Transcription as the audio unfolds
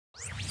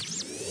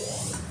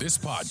This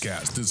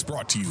podcast is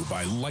brought to you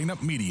by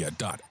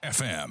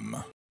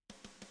lineupmedia.fm.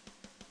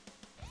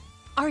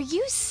 Are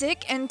you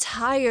sick and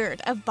tired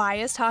of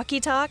biased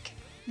hockey talk?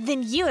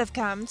 Then you have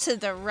come to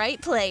the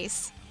right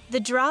place. The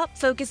Drop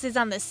focuses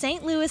on the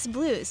St. Louis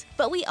Blues,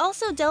 but we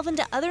also delve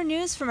into other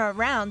news from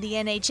around the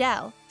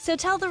NHL. So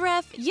tell the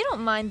ref you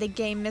don't mind the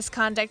game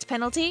misconduct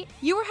penalty.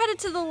 You were headed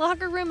to the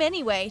locker room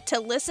anyway to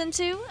listen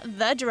to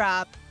The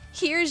Drop.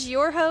 Here's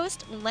your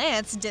host,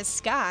 Lance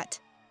Descott.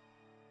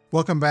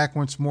 Welcome back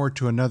once more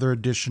to another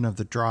edition of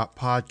The Drop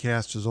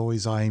podcast. As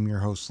always, I am your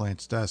host,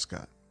 Lance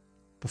Descott.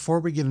 Before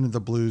we get into the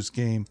Blues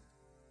game,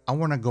 I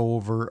want to go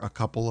over a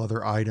couple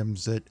other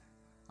items that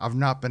I've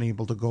not been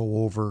able to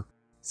go over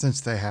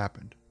since they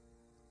happened.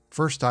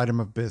 First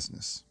item of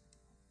business,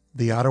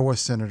 the Ottawa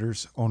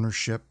Senators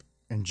ownership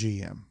and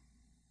GM.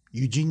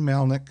 Eugene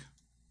Melnyk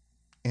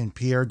and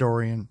Pierre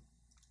Dorion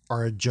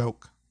are a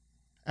joke.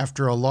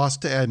 After a loss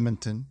to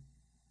Edmonton,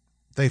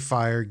 they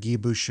fired Guy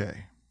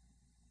Boucher.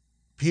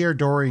 Pierre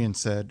Dorion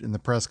said in the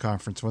press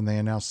conference when they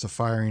announced the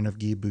firing of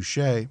Guy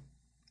Boucher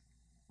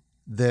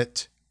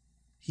that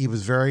he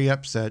was very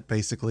upset,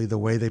 basically, the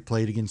way they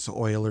played against the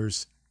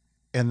Oilers,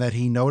 and that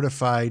he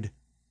notified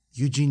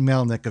Eugene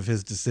Melnyk of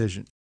his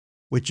decision,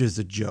 which is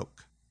a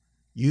joke.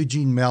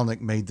 Eugene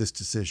Melnyk made this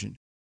decision.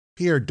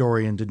 Pierre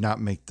Dorion did not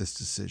make this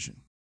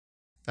decision.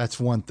 That's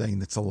one thing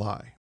that's a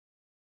lie.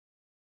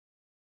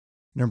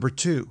 Number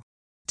two,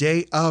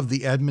 day of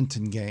the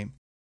Edmonton game,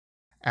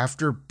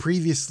 after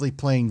previously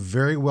playing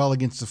very well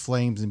against the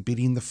Flames and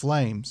beating the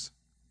Flames,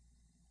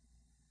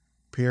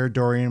 Pierre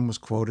Dorion was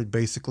quoted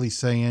basically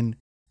saying,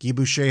 Guy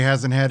Boucher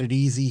hasn't had it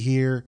easy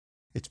here.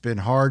 It's been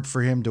hard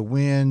for him to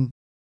win.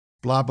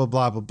 Blah, blah,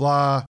 blah, blah,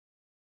 blah.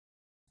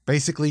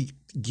 Basically,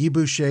 Guy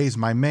Boucher's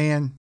my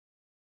man.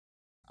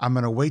 I'm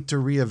going to wait to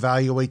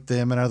reevaluate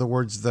them, in other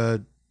words,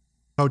 the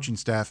coaching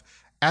staff,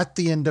 at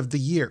the end of the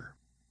year.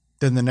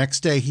 Then the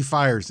next day, he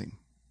fires him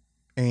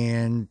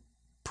and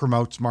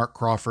promotes Mark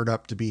Crawford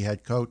up to be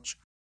head coach.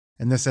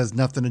 And this has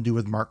nothing to do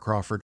with Mark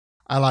Crawford.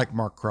 I like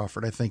Mark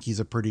Crawford. I think he's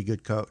a pretty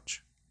good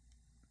coach.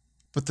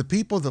 But the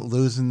people that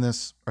lose in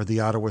this are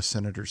the Ottawa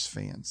Senators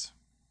fans.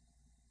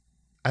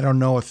 I don't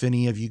know if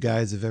any of you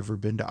guys have ever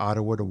been to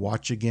Ottawa to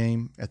watch a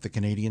game at the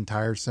Canadian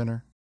Tire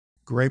Center.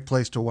 Great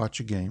place to watch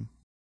a game.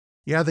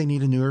 Yeah, they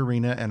need a new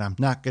arena, and I'm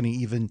not going to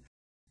even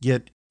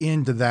get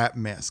into that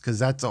mess because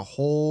that's a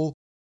whole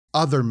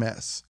other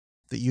mess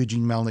that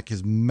Eugene Melnyk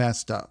has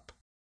messed up.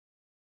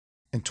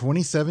 In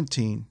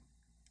 2017,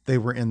 they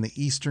were in the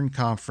Eastern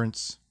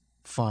Conference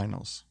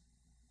Finals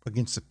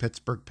against the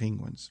Pittsburgh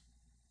Penguins.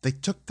 They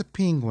took the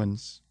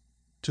Penguins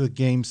to a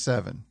Game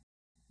 7.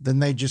 Then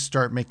they just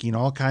start making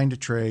all kinds of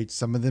trades.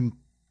 Some of them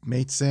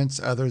made sense.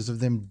 Others of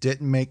them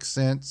didn't make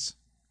sense.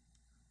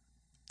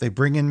 They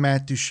bring in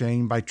Matt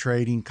Duchene by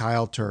trading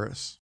Kyle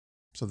Turris.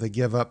 So they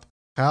give up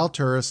Kyle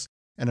Turris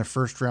and a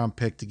first-round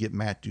pick to get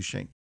Matt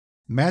Duchene.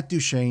 Matt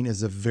Duchene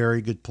is a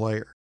very good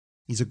player.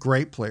 He's a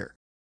great player.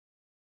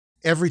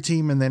 Every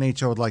team in the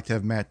NHL would like to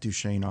have Matt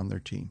Duchene on their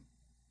team.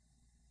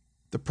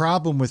 The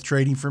problem with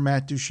trading for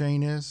Matt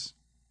Duchene is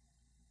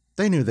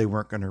they knew they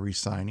weren't going to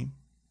re-sign him.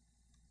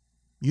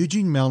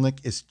 Eugene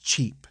Melnyk is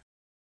cheap.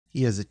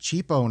 He is a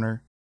cheap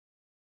owner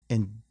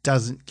and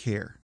doesn't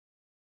care.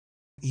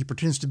 He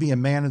pretends to be a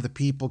man of the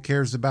people,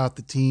 cares about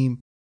the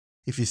team.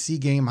 If you see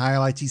game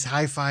highlights, he's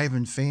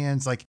high-fiving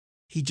fans like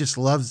he just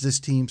loves this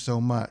team so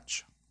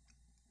much.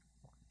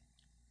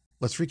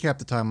 Let's recap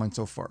the timeline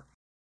so far.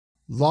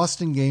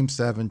 Lost in Game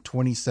 7,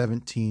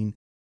 2017,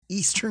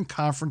 Eastern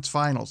Conference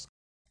Finals.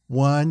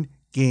 1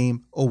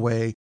 game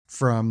away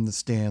from the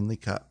Stanley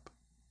Cup.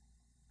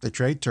 They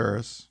trade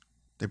Turris.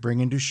 They bring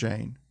in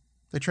Duchene.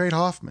 They trade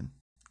Hoffman,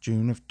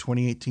 June of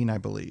 2018, I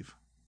believe.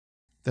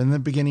 Then in the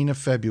beginning of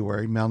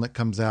February, Melnyk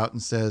comes out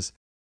and says,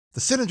 the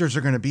Senators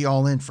are going to be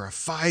all in for a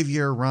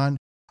 5-year run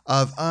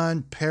of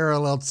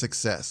unparalleled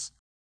success.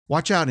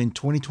 Watch out in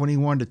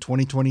 2021 to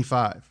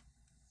 2025.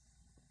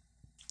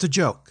 It's a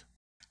joke.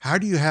 How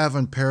do you have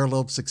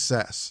unparalleled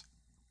success?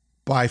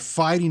 By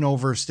fighting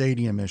over a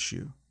stadium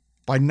issue.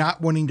 By not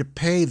wanting to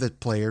pay the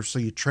players so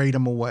you trade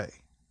them away.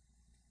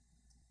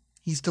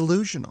 He's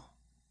delusional.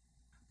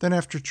 Then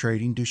after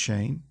trading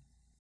Duchene,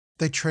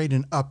 they trade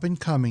an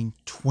up-and-coming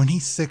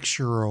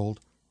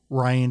 26-year-old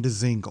Ryan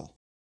Dzingel.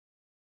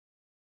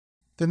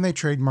 Then they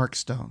trade Mark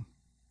Stone.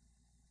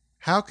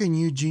 How can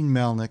Eugene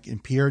Melnyk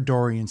and Pierre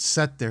Dorion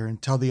sit there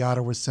and tell the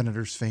Ottawa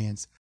Senators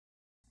fans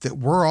that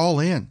we're all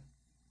in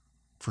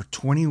for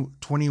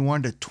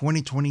 2021 to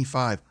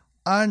 2025?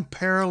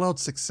 Unparalleled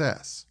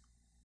success.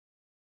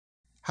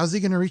 How's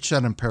he going to reach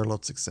that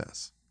unparalleled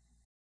success?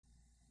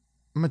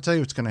 I'm going to tell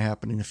you what's going to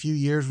happen. In a few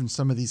years, when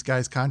some of these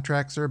guys'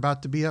 contracts are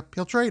about to be up,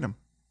 he'll trade them.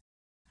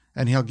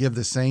 And he'll give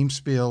the same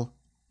spiel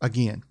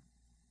again.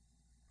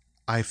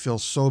 I feel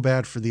so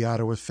bad for the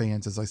Ottawa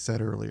fans, as I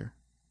said earlier.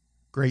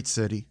 Great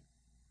city.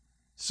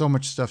 So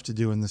much stuff to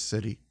do in the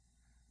city.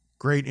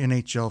 Great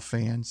NHL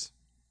fans.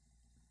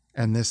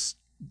 And this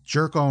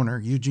jerk owner,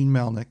 Eugene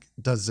Melnyk,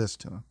 does this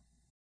to him.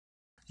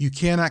 You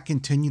cannot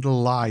continue to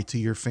lie to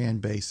your fan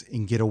base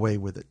and get away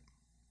with it.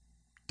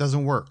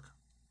 Doesn't work.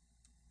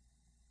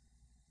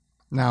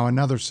 Now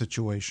another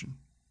situation.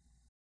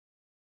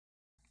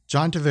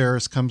 John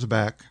Tavares comes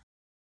back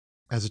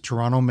as a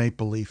Toronto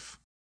Maple Leaf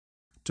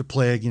to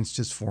play against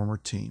his former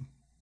team.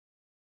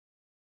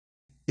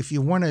 If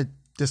you want to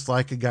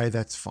dislike a guy,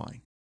 that's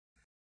fine.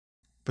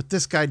 But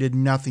this guy did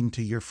nothing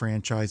to your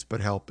franchise but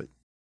help it.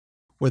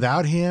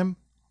 Without him,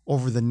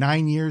 over the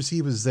 9 years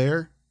he was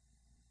there,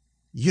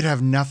 you'd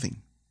have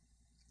nothing.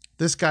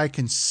 This guy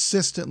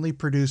consistently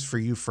produced for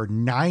you for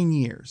 9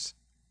 years,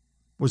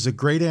 was a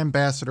great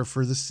ambassador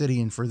for the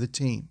city and for the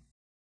team,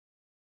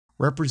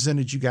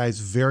 represented you guys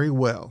very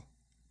well.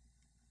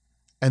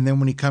 And then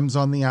when he comes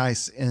on the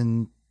ice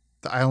and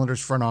the Islanders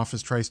front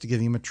office tries to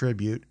give him a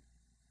tribute,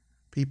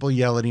 people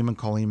yell at him and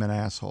call him an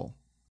asshole.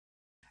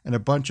 And a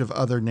bunch of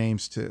other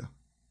names too.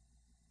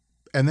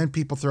 And then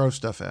people throw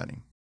stuff at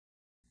him.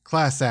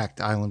 Class act,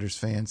 Islanders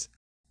fans.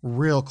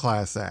 Real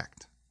class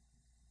act.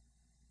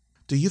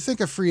 Do you think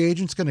a free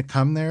agent's going to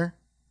come there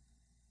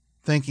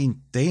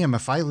thinking, damn,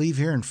 if I leave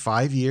here in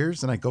 5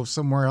 years and I go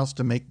somewhere else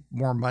to make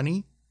more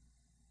money,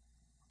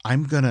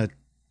 I'm going to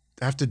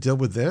have to deal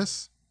with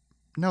this?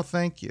 No,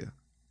 thank you.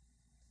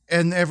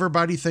 And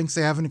everybody thinks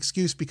they have an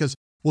excuse because,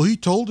 well, he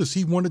told us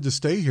he wanted to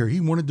stay here. He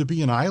wanted to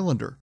be an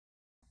Islander.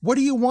 What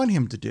do you want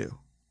him to do?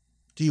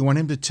 Do you want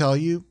him to tell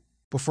you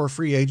before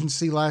free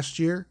agency last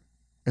year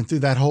and through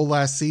that whole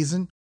last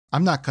season,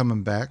 I'm not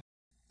coming back?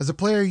 As a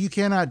player, you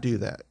cannot do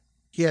that.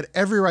 He had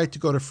every right to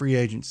go to free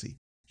agency.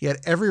 He had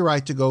every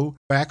right to go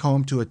back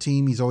home to a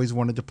team he's always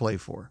wanted to play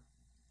for.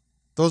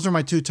 Those are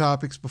my two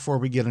topics before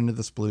we get into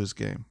this Blues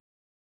game.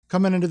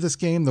 Coming into this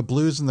game, the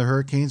Blues and the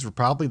Hurricanes were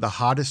probably the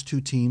hottest two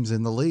teams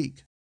in the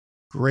league.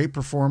 Great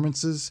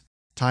performances,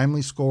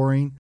 timely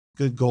scoring,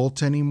 good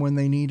goaltending when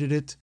they needed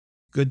it,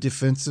 good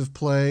defensive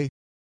play.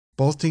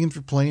 Both teams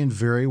were playing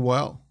very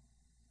well.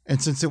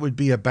 And since it would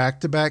be a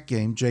back-to-back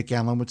game, Jake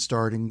Allen would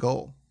start in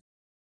goal.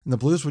 And the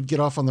Blues would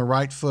get off on the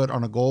right foot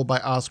on a goal by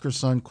Oskar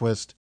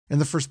Sundqvist in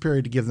the first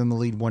period to give them the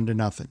lead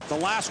 1-0. The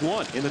last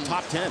one in the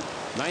top 10,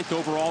 9th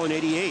overall in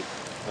 88.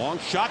 Long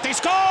shot, they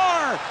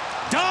score!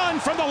 Done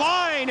from the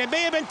line, it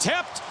may have been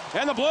tipped,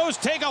 and the Blues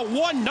take a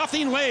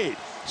 1-0 lead.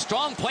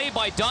 Strong play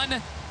by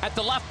Dunn at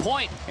the left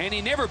point, and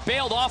he never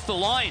bailed off the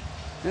line.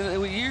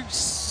 When you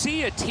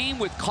see a team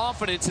with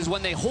confidence is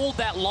when they hold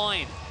that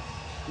line.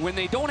 When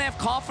they don't have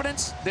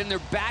confidence, then they're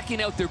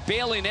backing out, they're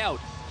bailing out.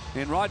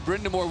 And Rod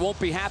Brind'Amour won't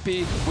be happy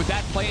with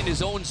that play in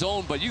his own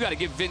zone, but you got to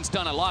give Vince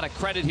Dunn a lot of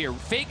credit here.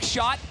 Fake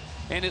shot,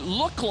 and it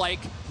looked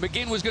like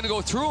McGinn was going to go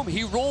through him.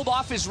 He rolled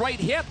off his right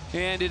hip,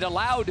 and it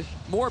allowed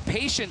more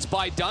patience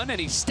by Dunn, and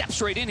he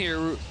steps right in here,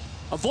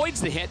 avoids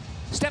the hit,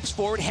 steps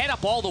forward, head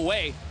up all the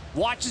way,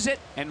 watches it,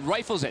 and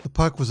rifles it. The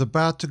puck was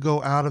about to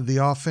go out of the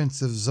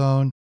offensive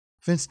zone.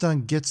 Vince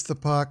Dunn gets the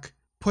puck,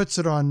 puts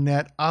it on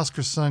net.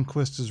 Oskar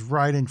Sundqvist is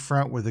right in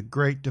front with a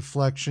great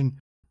deflection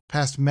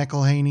past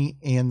McElhaney,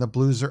 and the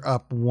Blues are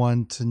up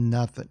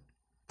 1-0.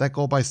 That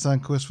goal by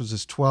Sundqvist was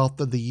his 12th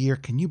of the year.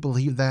 Can you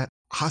believe that?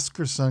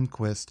 Oskar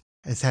Sundqvist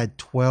has had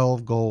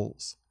 12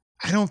 goals.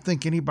 I don't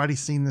think anybody's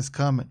seen this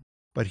coming,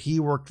 but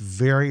he worked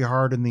very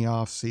hard in the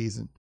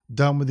offseason.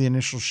 Done with the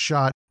initial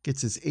shot,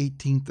 gets his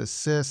 18th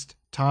assist.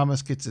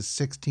 Thomas gets his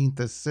 16th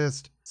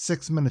assist.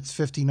 6 minutes,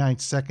 59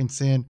 seconds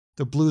in.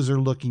 The Blues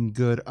are looking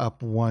good,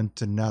 up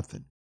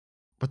 1-0.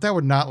 But that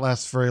would not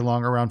last very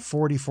long. Around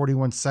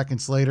 41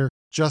 seconds later,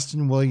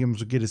 Justin Williams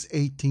would get his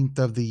 18th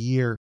of the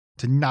year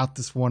to knot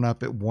this one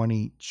up at 1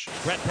 each.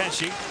 Brett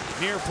Pesce,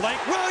 near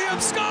flank,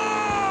 Williams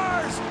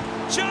scores!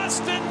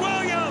 Justin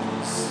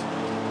Williams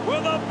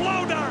with a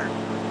blow dart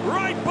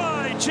right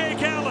by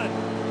Jake Allen.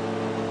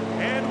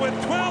 And with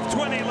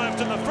 12:20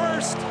 left in the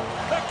first,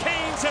 the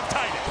Canes have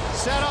tied it.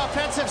 Set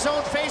offensive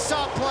zone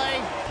face-off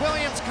play.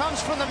 Williams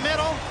comes from the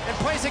middle and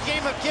plays a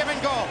game of give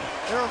and go.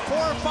 There are 4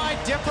 or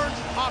 5 different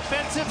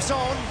offensive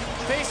zone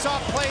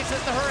face-off plays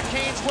that the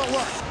Hurricanes will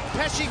work.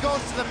 Pesce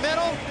goes to the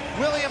middle.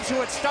 Williams, who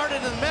had started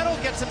in the middle,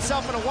 gets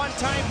himself in a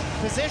one-time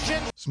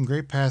position. Some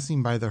great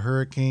passing by the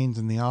Hurricanes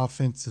in the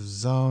offensive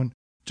zone.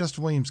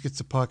 Justin Williams gets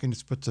the puck and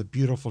just puts a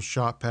beautiful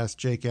shot past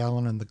Jake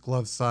Allen on the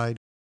glove side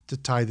to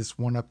tie this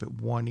one up at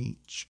 1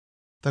 each.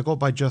 That goal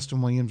by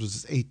Justin Williams was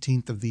his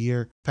 18th of the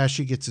year.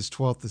 Pesce gets his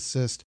 12th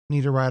assist.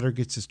 Niederreiter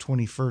gets his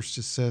 21st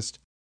assist.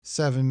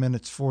 7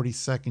 minutes, 40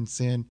 seconds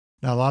in.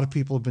 Now, a lot of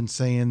people have been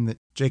saying that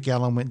Jake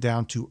Allen went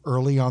down too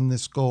early on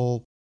this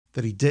goal,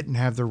 that he didn't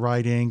have the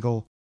right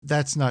angle.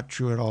 That's not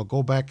true at all.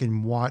 Go back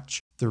and watch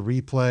the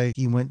replay.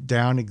 He went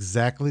down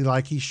exactly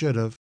like he should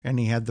have, and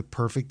he had the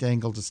perfect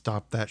angle to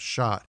stop that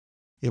shot.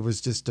 It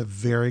was just a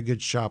very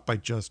good shot by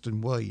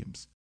Justin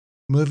Williams.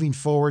 Moving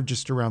forward,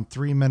 just around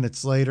 3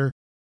 minutes later,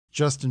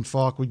 Justin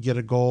Faulk would get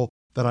a goal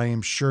that I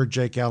am sure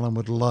Jake Allen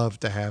would love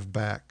to have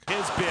back.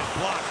 His bid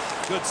blocked.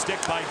 Good stick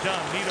by Dunn.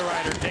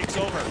 Niederreiter takes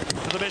over.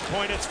 To the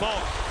midpoint, it's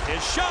Faulk.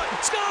 His shot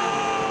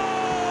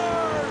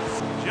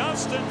scores!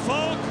 Justin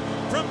Faulk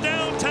from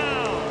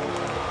downtown.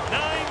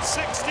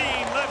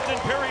 9:16 left in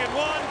period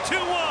 1,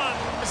 2-1.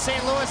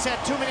 St. Louis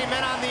had too many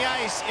men on the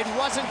ice. It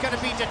wasn't going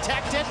to be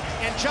detected,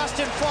 and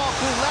Justin Faulk,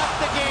 who left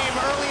the game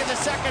early in the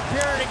second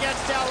period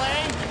against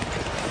LA.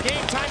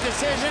 Game time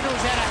decision,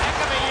 who's had a heck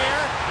of a year.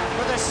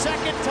 For the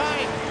second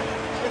time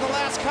in the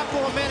last couple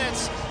of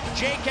minutes,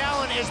 Jake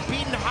Allen is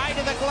beaten high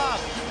to the glove.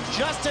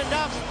 Just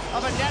enough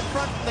of a net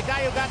front from the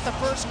guy who got the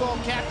first goal,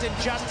 Captain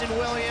Justin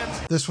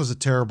Williams. This was a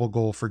terrible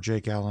goal for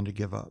Jake Allen to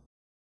give up.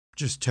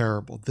 Just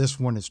terrible. This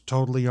one is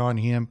totally on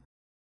him.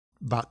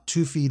 About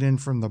 2 feet in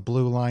from the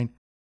blue line,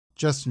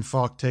 Justin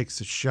Faulk takes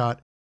a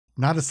shot.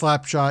 Not a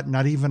slap shot,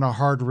 not even a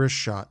hard wrist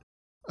shot.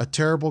 A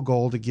terrible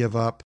goal to give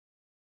up.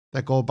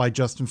 That goal by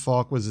Justin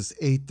Faulk was his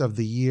 8th of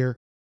the year.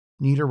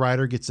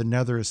 Niederreiter gets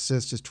another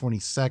assist, his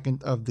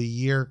 22nd of the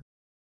year.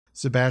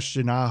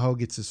 Sebastian Aho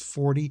gets his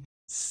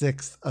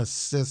 46th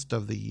assist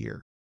of the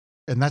year.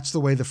 And that's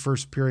the way the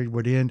first period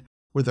would end,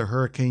 with the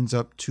Hurricanes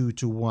up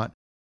 2-1.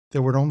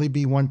 There would only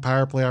be one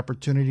power play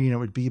opportunity, and it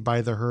would be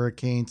by the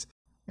Hurricanes,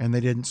 and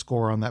they didn't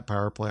score on that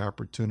power play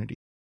opportunity.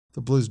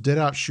 The Blues did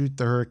outshoot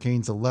the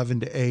Hurricanes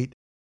 11-8,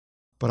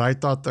 but I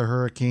thought the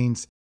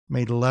Hurricanes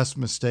made less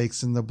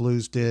mistakes than the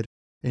Blues did,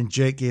 and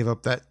Jake gave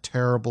up that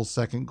terrible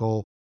second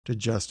goal to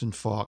Justin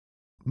Faulk.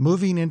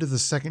 Moving into the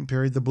second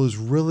period, the Blues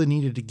really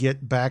needed to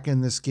get back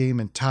in this game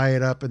and tie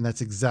it up, and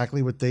that's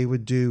exactly what they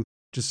would do.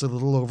 Just a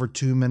little over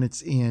 2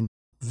 minutes in,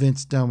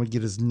 Vince Dunn would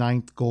get his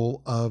 9th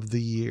goal of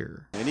the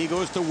year. And he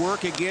goes to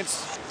work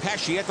against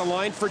Pesce at the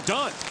line for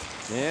Dunn.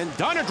 And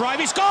Dunn a drive,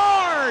 he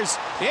scores!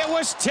 It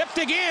was tipped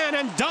again,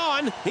 and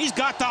Dunn, he's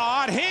got the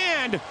odd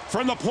hand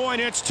from the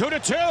point. It's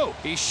 2-2.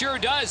 He sure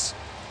does.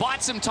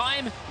 Bought some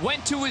time,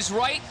 went to his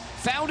right,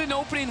 found an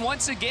opening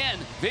once again.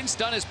 Vince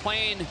Dunn is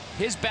playing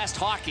his best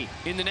hockey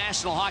in the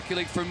National Hockey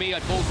League for me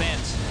at both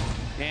ends.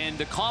 And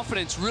the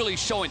confidence really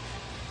showing.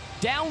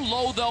 Down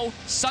low, though,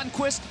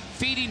 Sundqvist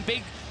feeding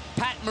big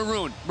Pat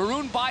Maroon.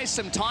 Maroon buys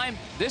some time.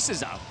 This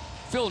is a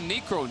Phil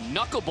Niekro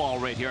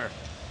knuckleball right here.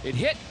 It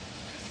hit,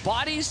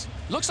 bodies,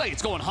 looks like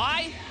it's going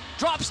high,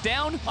 drops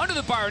down, under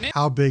the bar.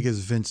 How big has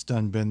Vince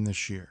Dunn been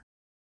this year?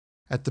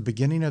 At the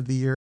beginning of the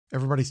year,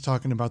 everybody's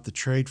talking about the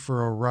trade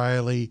for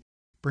O'Reilly,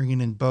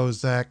 bringing in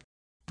Bozak,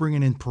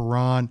 bringing in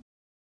Perron.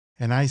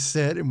 And I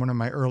said in one of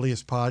my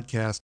earliest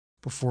podcasts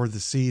before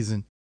the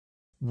season,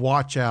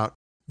 watch out,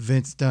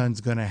 Vince Dunn's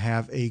going to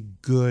have a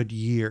good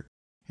year.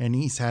 And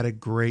he's had a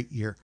great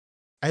year.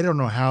 I don't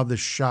know how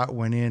this shot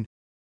went in.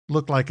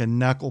 Looked like a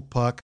knuckle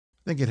puck.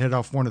 I think it hit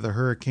off one of the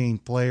Hurricane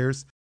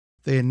players.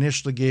 They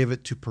initially gave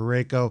it to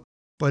Parayko,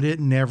 but it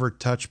never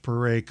touched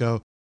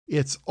Parayko.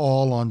 It's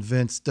all on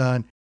Vince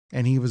Dunn,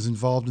 and he was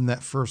involved in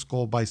that first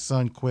goal by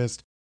Sundqvist.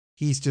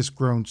 He's just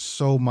grown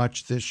so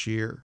much this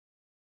year.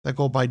 That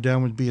goal by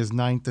Dunn would be his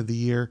 9th of the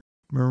year.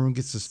 Maroon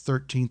gets his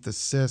 13th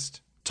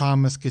assist.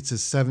 Thomas gets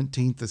his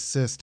 17th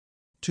assist.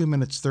 2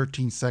 minutes,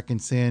 13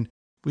 seconds in,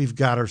 we've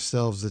got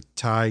ourselves a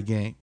tie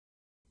game.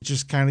 It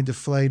just kind of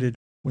deflated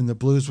when the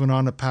Blues went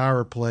on a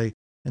power play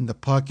and the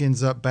puck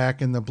ends up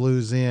back in the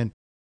Blues' end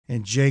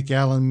and Jake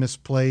Allen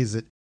misplays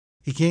it.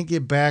 He can't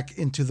get back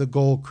into the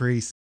goal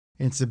crease,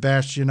 and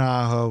Sebastian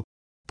Aho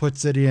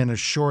puts it in, a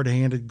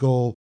shorthanded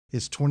goal,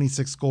 his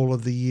 26th goal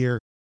of the year,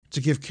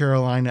 to give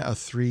Carolina a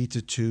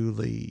 3-2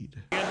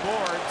 lead.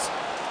 Boards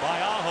by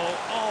Aho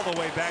all the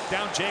way back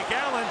down. Jake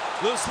Allen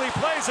loosely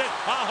plays it.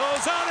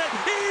 Aho's on it.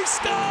 He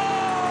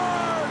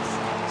scores!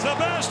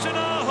 Sebastian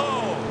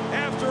Aho,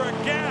 after a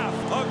gaff,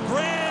 a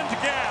grand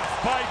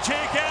gaff by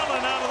Jake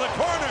Allen out of the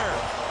corner.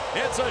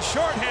 It's a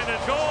shorthanded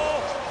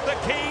goal. The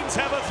Canes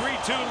have a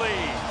 3-2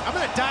 lead. I'm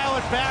going to dial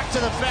it back to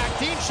the fact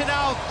Dean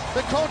Chanel,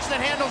 the coach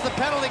that handles the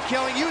penalty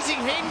killing, using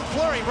Hayden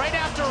Fleury right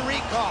after a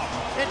recall.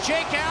 And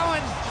Jake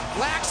Allen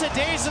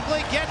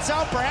lackadaisically gets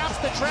out. Perhaps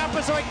the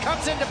trapezoid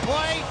comes into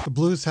play. The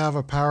Blues have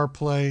a power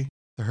play.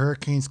 The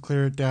Hurricanes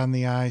clear it down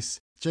the ice.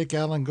 Jake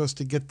Allen goes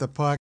to get the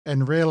puck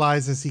and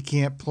realizes he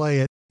can't play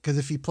it, because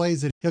if he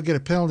plays it, he'll get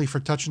a penalty for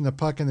touching the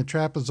puck in the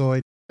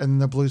trapezoid, and then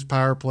the Blues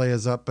power play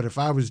is up. But if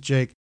I was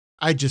Jake,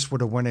 I just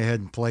would have went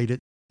ahead and played it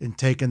and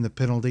taken the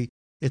penalty.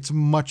 It's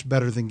much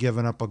better than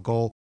giving up a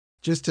goal.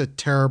 Just a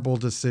terrible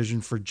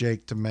decision for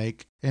Jake to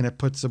make, and it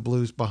puts the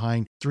Blues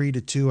behind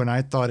 3-2, and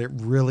I thought it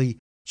really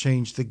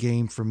changed the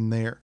game from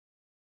there.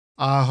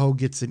 Aho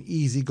gets an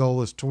easy goal,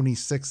 his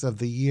 26th of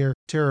the year.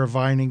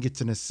 Teravainen gets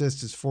an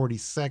assist, his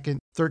 42nd.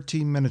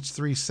 13 minutes,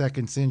 3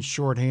 seconds in,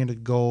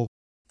 shorthanded goal.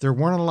 There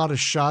weren't a lot of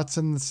shots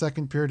in the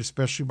second period,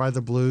 especially by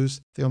the Blues.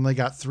 They only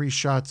got 3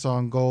 shots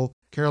on goal.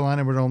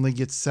 Carolina would only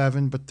get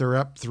 7, but they're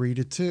up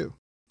 3-2.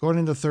 Going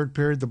into the third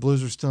period, the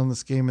Blues are still in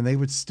this game, and they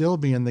would still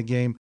be in the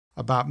game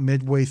about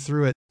midway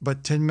through it.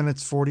 But 10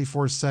 minutes,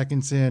 44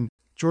 seconds in,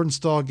 Jordan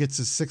Staal gets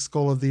his 6th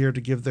goal of the year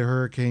to give the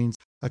Hurricanes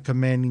a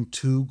commanding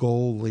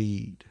 2-goal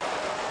lead.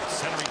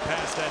 Centering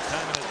pass that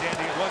time, and a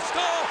dandy it was.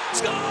 Staal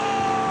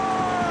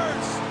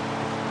scores!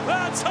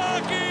 That's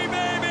hockey,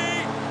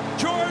 baby!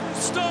 Jordan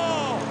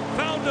Staal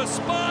found a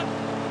spot,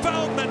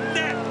 found the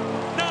net.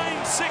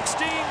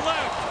 9:16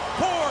 left.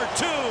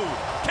 4-2,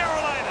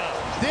 Carolina.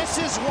 This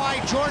is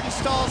why Jordan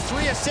Staal's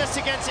 3 assists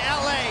against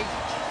LA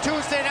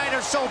Tuesday night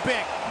are so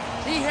big.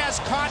 He has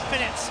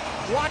confidence.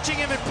 Watching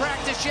him in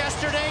practice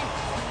yesterday,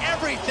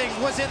 everything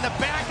was in the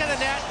back of the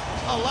net.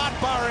 a lot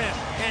bar in.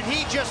 And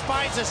he just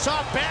finds a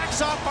soft,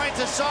 backs off, finds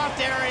a soft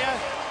area.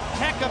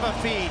 Heck of a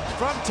feed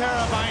from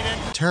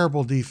Teravainen.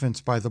 Terrible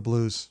defense by the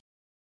Blues.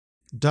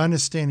 Dunn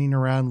is standing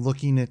around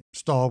looking at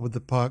Stahl with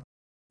the puck.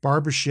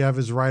 Barbashev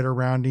is right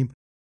around him,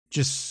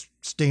 just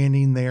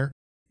standing there.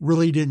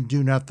 Really didn't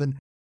do nothing.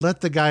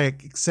 Let the guy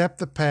accept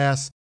the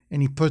pass,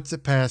 and he puts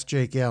it past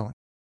Jake Allen.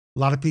 A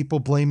lot of people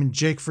blaming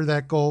Jake for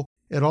that goal.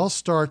 It all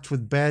starts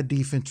with bad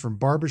defense from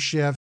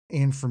Barbashev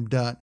and from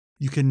Dunn.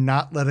 You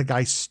cannot let a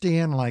guy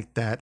stand like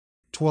that,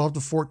 12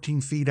 to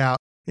 14 feet out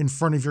in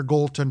front of your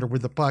goaltender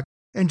with the puck,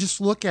 and just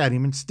look at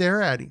him and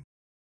stare at him.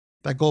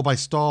 That goal by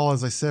Stahl,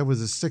 as I said, was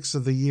his 6th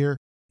of the year.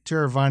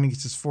 Teravainen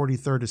gets his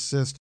 43rd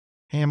assist.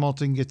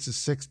 Hamilton gets his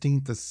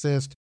 16th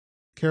assist.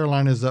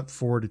 Carolina's up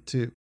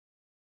 4-2.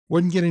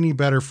 Wouldn't get any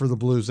better for the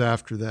Blues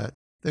after that.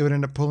 They would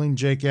end up pulling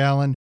Jake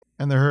Allen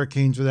and the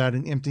Hurricanes without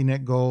an empty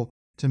net goal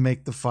to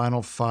make the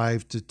final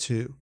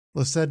 5-2.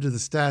 Let's head to the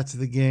stats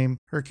of the game.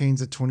 Hurricanes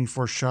had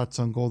 24 shots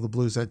on goal. The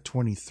Blues had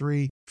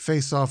 23.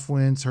 Face-off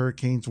wins.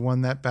 Hurricanes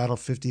won that battle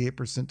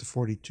 58% to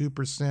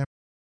 42%.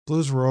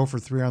 Blues were 0 for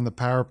 3 on the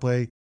power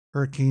play.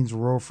 Hurricanes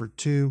were 0 for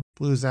 2.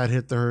 Blues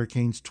out-hit the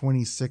Hurricanes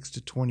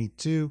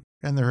 26-22,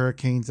 and the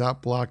Hurricanes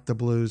out-blocked the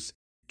Blues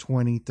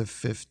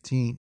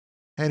 20-15.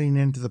 Heading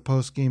into the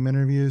post-game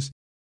interviews,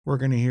 we're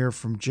going to hear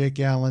from Jake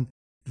Allen,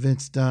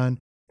 Vince Dunn,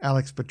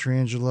 Alex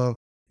Pietrangelo,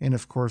 and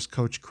of course,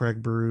 Coach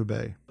Craig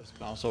Berube.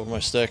 Bounce over my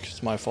stick.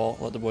 It's my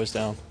fault. Let the boys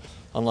down.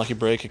 Unlucky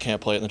break. I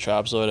can't play it in the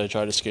trapezoid. I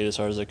tried to skate as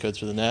hard as I could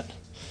through the net,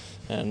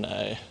 and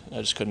I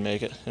just couldn't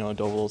make it. I dove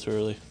a little too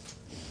early.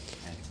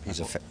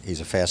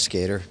 He's a fast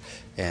skater,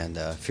 and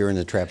if you're in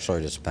the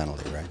trapezoid, it's a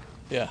penalty, right?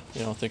 Yeah.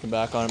 Thinking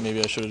back on it,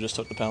 maybe I should have just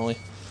took the penalty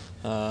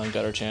and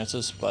got our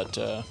chances, but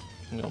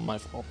my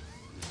fault.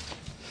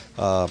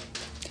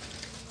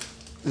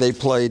 They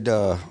played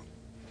a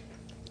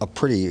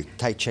pretty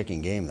tight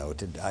checking game, though.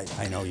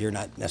 I know you're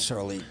not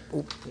necessarily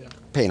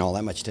paying all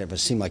that much attention, but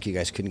it seemed like you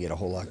guys couldn't get a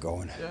whole lot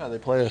going. Yeah, they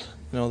play.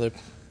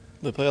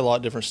 They play a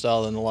lot different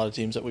style than a lot of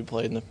teams that we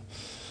played in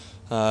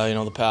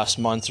the past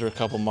month or a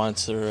couple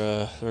months.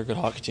 They're a good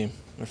hockey team.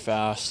 They're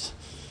fast.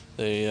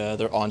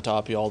 They're on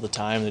top of you all the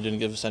time. They didn't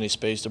give us any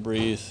space to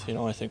breathe.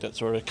 I think that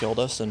sort of killed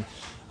us. And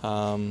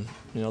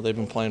they've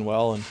been playing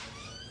well.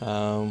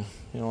 And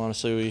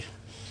honestly,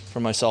 for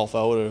myself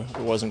out, it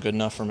wasn't good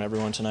enough from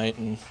everyone tonight.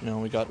 And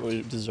we got what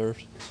we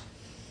deserved.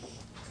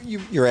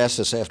 You're asked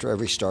this after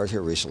every start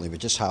here recently, but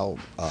just how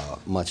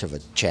much of a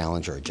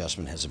challenge or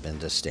adjustment has it been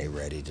to stay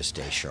ready, to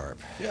stay sharp?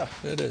 Yeah,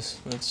 it is.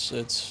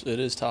 It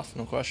is tough,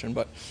 no question,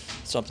 but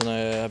it's something I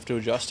have to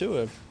adjust to. I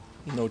have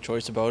no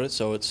choice about it,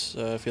 so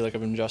I feel like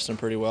I've been adjusting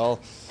pretty well.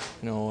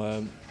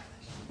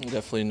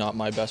 Definitely not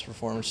my best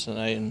performance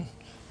tonight,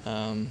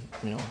 and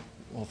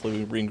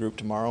hopefully we regroup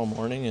tomorrow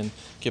morning and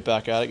get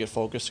back at it, get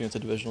focused against a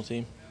divisional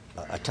team.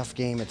 A tough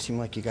game. It seemed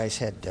like you guys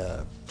had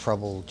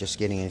trouble just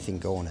getting anything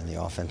going in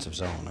the offensive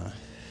zone, huh?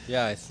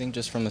 Yeah, I think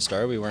just from the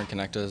start we weren't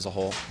connected as a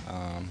whole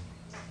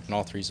in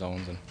all three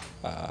zones, and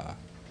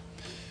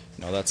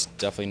that's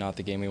definitely not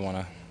the game we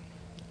want to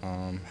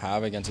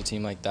have against a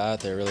team like that.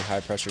 They're a really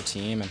high-pressure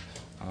team,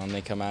 and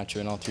they come at you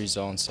in all three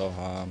zones. So,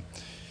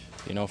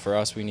 for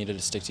us, we needed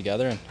to stick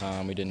together,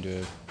 and we didn't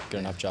do a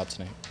good enough job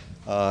tonight.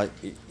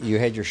 You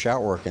had your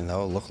shot working,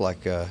 though. It looked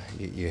like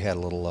you had a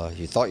little.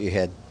 You thought you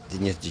had.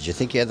 Did you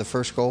think you had the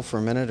first goal for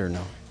a minute or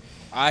no?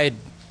 I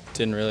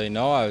didn't really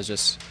know. I was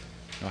just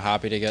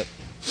happy to get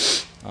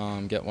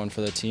one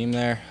for the team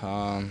there.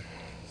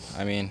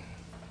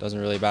 Doesn't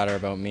really matter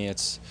about me.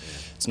 It's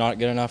not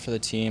good enough for the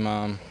team.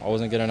 I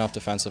wasn't good enough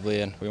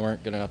defensively, and we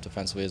weren't good enough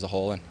defensively as a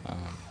whole. And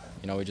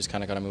we just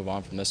kind of got to move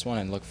on from this one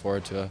and look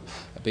forward to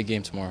a big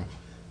game tomorrow.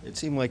 It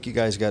seemed like you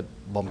guys got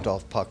bumped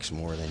off pucks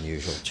more than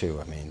usual too.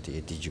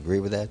 Did you agree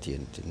with that? Did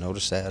you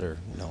notice that or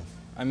no?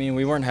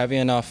 We weren't heavy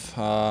enough.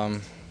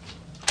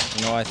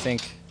 I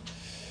think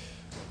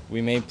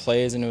we made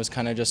plays and it was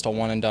kind of just a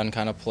one and done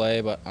kind of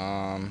play, but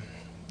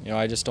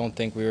I just don't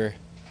think we were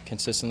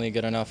consistently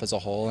good enough as a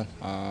whole,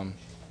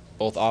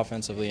 both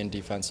offensively and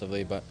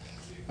defensively. But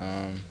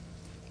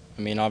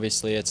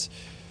obviously it's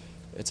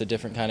a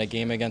different kind of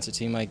game against a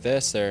team like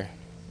this. They're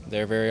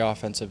a very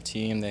offensive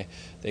team.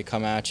 They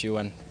come at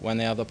you when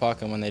they have the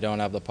puck and when they don't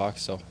have the puck.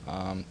 So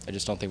I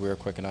just don't think we were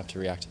quick enough to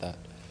react to that.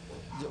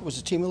 Was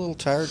the team a little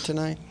tired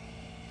tonight?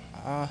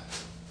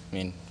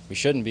 We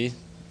shouldn't be.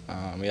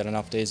 We had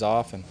enough days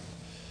off, and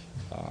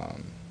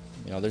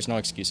there's no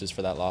excuses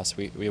for that loss.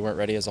 We weren't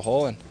ready as a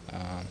whole, and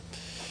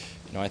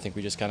I think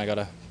we just kind of got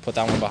to put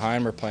that one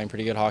behind. We're playing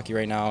pretty good hockey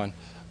right now, and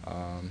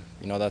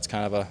that's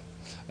kind of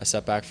a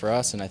setback for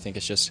us, and I think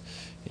it's just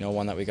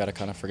one that we got to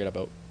kind of forget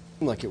about.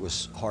 Like it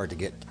was hard to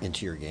get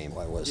into your game.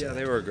 Why was it? Yeah,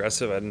 they were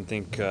aggressive. I didn't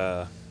think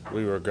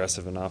we were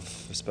aggressive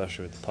enough,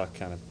 especially with the puck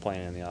kind of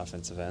playing in the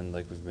offensive end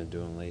like we've been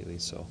doing lately.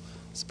 So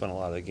spent a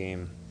lot of the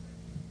game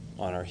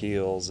on our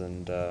heels,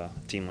 and a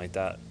team like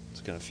that is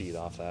going to feed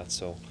off that.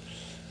 So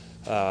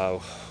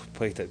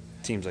play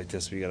teams like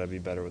this, we got to be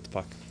better with the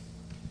puck.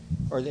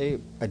 Are they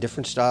a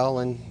different style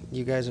than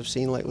you guys have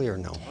seen lately, or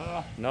no?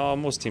 No,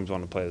 most teams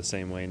want to play the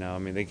same way now.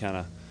 They kind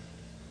of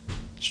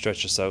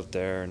stretch us out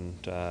there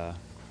and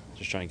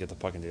just try and get the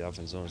puck into the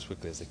offense zone as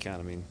quickly as they can.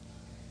 I mean,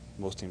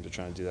 most teams are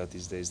trying to do that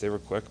these days. They were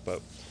quick,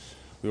 but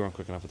we weren't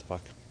quick enough with the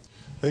puck.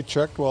 They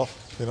checked well.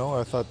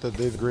 I thought that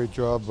they did a great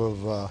job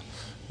of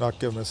not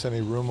giving us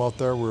any room out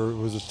there. It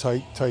was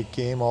a tight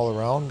game all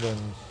around, and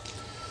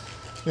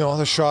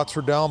the shots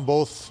were down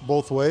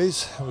both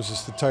ways. It was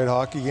just a tight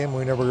hockey game.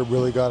 We never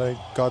really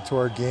got to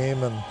our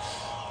game and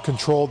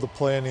controlled the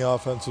play in the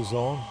offensive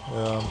zone.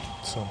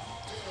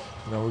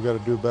 We got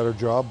to do a better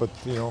job, but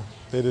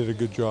they did a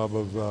good job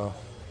of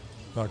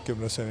not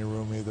giving us any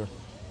room either.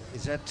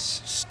 Is that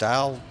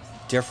style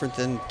different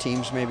than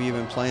teams maybe you've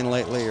been playing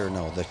lately, or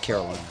no, the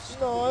Carolines?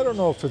 No, I don't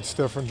know if it's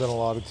different than a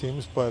lot of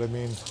teams, but I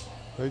mean,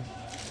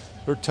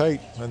 they're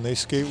tight and they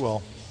skate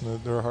well.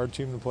 They're a hard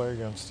team to play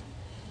against.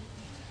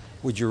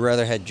 Would you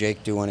rather had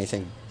Jake do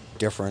anything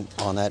different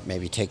on that?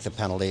 Maybe take the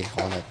penalty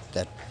on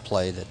that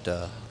play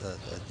that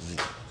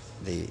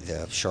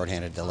the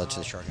shorthanded, that led to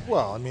the shorthanded?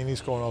 Well, I mean,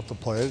 he's going out to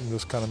play it and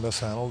just kind of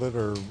mishandled it,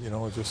 or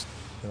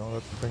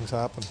that things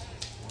happen.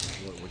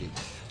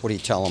 What do you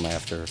tell him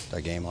after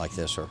a game like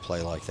this or a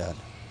play like that?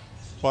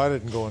 Well, I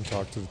didn't go and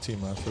talk to the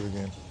team after the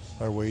game.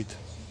 I wait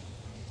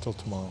till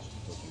tomorrow.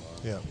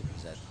 Yeah.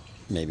 Is that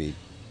maybe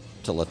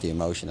to let the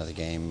emotion of the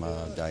game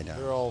die down?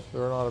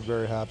 They're not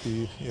very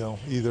happy,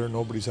 either.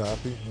 Nobody's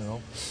happy,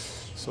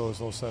 So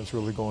there's no sense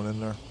really going in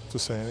there to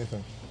say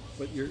anything.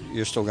 But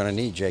you're still going to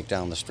need Jake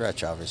down the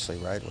stretch, obviously,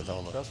 right? With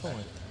all the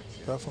Definitely,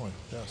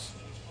 yes.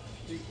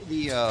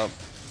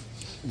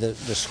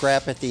 The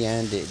scrap at the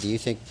end, do you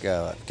think,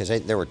 because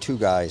there were two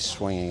guys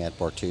swinging at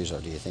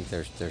Bortuzzo, do you think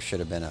there should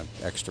have been an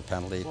extra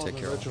penalty to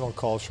Carolina? The original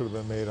call should have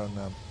been made on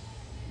them,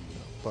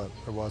 but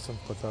it wasn't,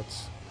 but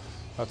that's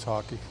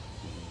hockey.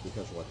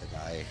 Because what the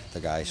guy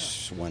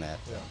went at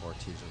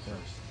Bortuzzo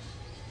first.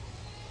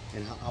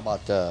 And how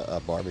about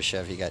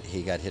Barbashev? He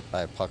got hit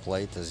by a puck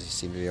late. Does he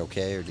seem to be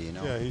okay, or do you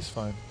know? Yeah, he's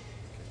fine.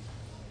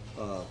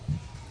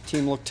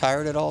 Team look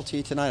tired at all to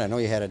you tonight? I know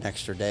you had an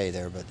extra day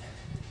there, but...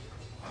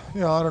 I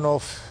don't know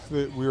if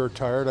we were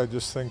tired. I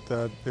just think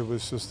that it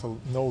was just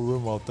no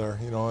room out there.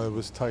 It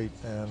was tight,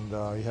 and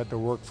you had to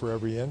work for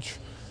every inch.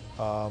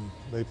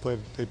 They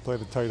played a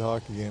tight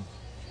hockey game.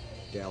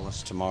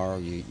 Dallas tomorrow,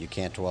 you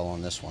can't dwell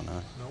on this one,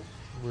 huh? Nope.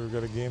 We've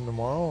got a game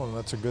tomorrow, and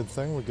that's a good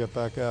thing. We get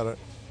back at it.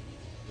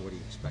 What are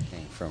you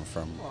expecting from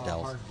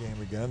Dallas? Hard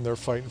game again. They're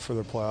fighting for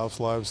their playoffs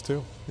lives,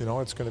 too.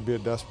 It's going to be a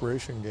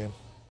desperation game.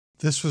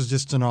 This was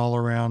just an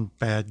all-around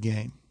bad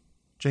game.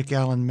 Jake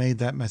Allen made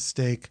that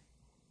mistake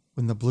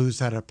when the Blues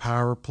had a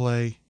power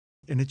play,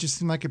 and it just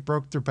seemed like it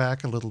broke their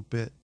back a little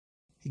bit.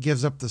 He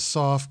gives up the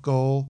soft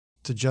goal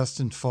to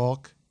Justin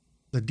Falk.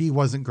 The D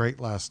wasn't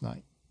great last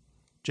night.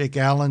 Jake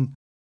Allen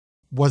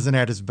wasn't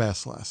at his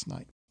best last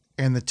night,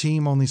 and the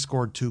team only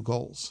scored 2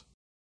 goals.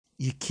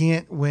 You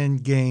can't win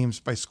games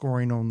by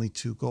scoring only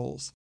 2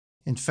 goals.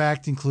 In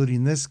fact,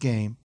 including this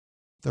game,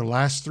 their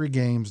last 3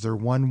 games, they're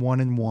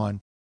 1-1-1,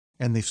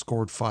 and they've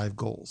scored 5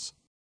 goals.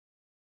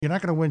 You're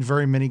not going to win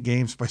very many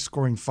games by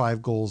scoring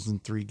 5 goals in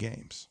 3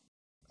 games.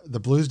 The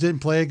Blues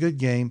didn't play a good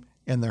game,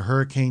 and the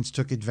Hurricanes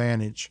took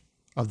advantage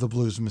of the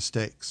Blues'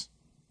 mistakes.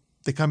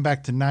 They come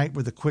back tonight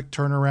with a quick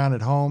turnaround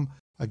at home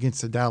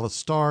against the Dallas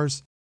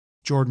Stars.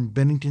 Jordan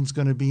Binnington's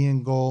going to be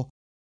in goal,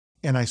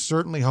 and I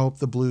certainly hope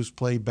the Blues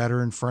play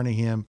better in front of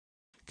him,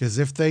 because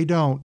if they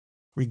don't,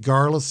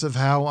 regardless of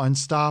how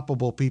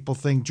unstoppable people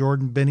think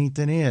Jordan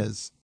Binnington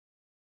is,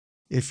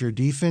 if your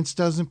defense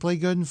doesn't play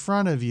good in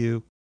front of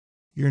you,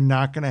 you're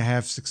not going to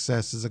have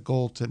success as a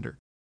goaltender.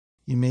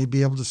 You may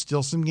be able to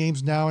steal some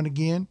games now and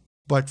again,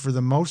 but for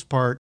the most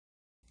part,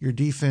 your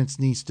defense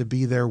needs to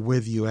be there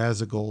with you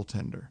as a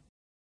goaltender.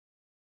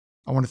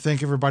 I want to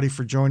thank everybody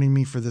for joining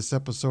me for this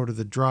episode of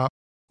The Drop.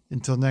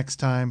 Until next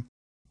time,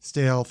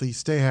 stay healthy,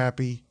 stay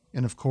happy,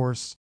 and of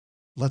course,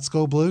 let's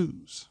go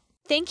Blues.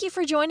 Thank you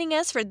for joining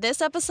us for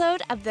this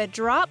episode of the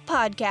Drop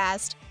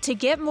Podcast. To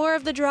get more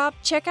of The Drop,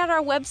 check out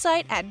our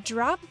website at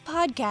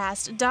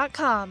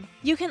droppodcast.com.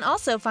 You can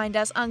also find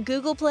us on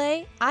Google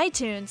Play,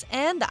 iTunes,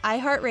 and the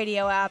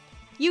iHeartRadio app.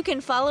 You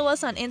can follow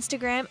us on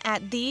Instagram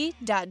at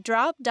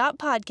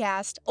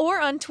the.drop.podcast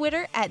or on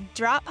Twitter at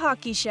Drop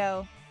Hockey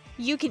Show.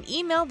 You can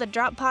email The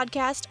Drop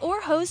Podcast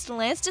or host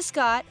Lance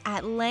DeScott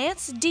at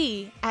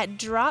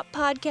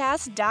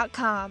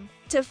lanced@droppodcast.com.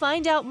 To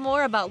find out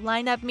more about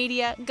Lineup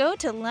Media, go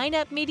to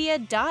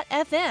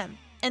lineupmedia.fm.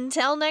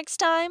 Until next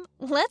time,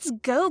 let's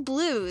go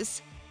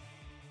Blues!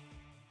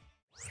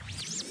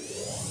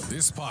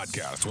 This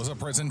podcast was a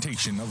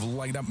presentation of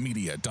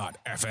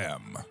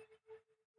lineupmedia.fm.